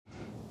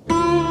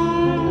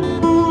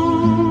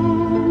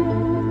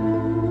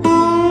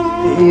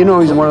You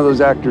know, he's one of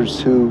those actors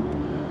who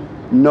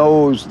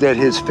knows that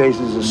his face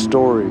is a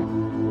story.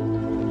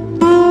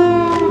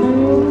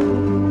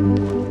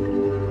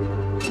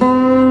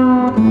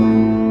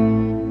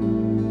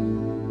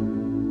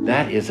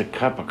 That is a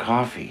cup of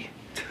coffee.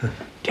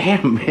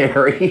 Damn,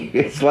 Mary,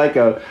 it's like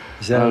a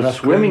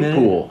swimming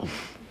pool.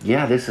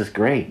 Yeah, this is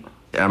great.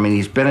 I mean,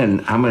 he's been in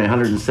how many,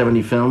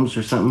 170 films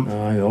or something?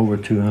 Over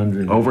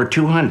 200. Over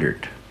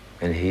 200.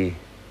 And he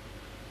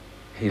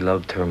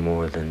loved her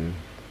more than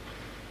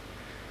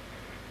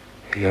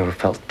he ever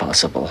felt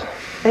possible.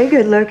 Hey,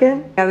 good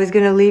looking. I was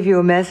going to leave you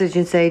a message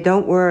and say,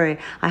 don't worry,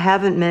 I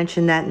haven't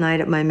mentioned that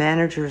night at my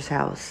manager's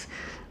house.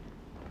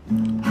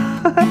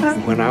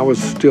 When I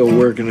was still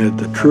working at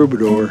the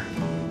Troubadour,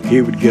 he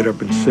would get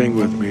up and sing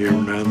with me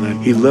every now and then.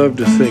 He loved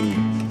to sing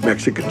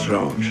Mexican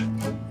songs.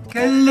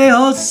 Que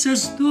lejos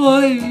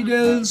estoy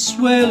del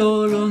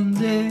suelo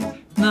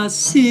donde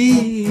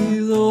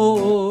nacido.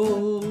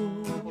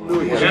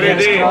 Eddie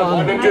D,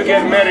 why don't you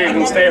get married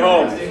and stay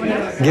home?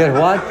 Get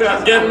what?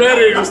 Get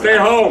married and stay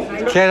home.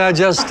 Can't I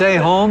just stay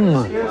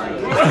home?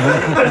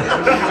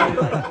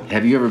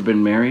 Have you ever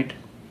been married?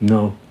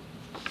 No.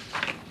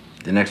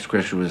 The next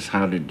question was,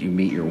 how did you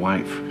meet your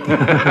wife?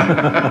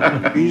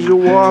 He's a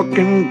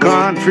walking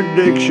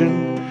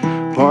contradiction,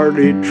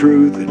 partly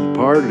truth and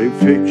partly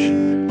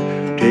fiction,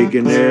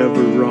 taking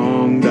every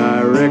wrong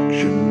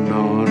direction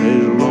on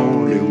his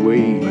lonely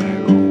way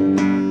back home.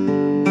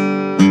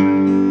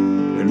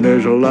 And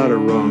there's a lot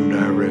of wrong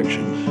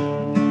directions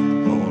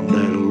on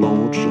that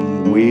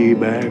lonesome way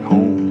back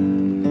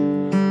home.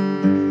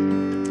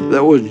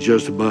 That wasn't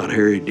just about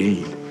Harry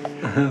Dean.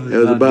 It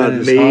was about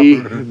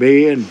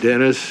me and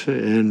Dennis,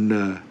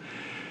 and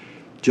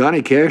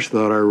Johnny Cash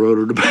thought I wrote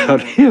it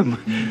about him.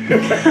 He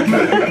could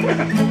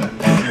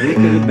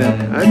have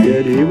been. I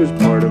did. He was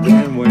part of it.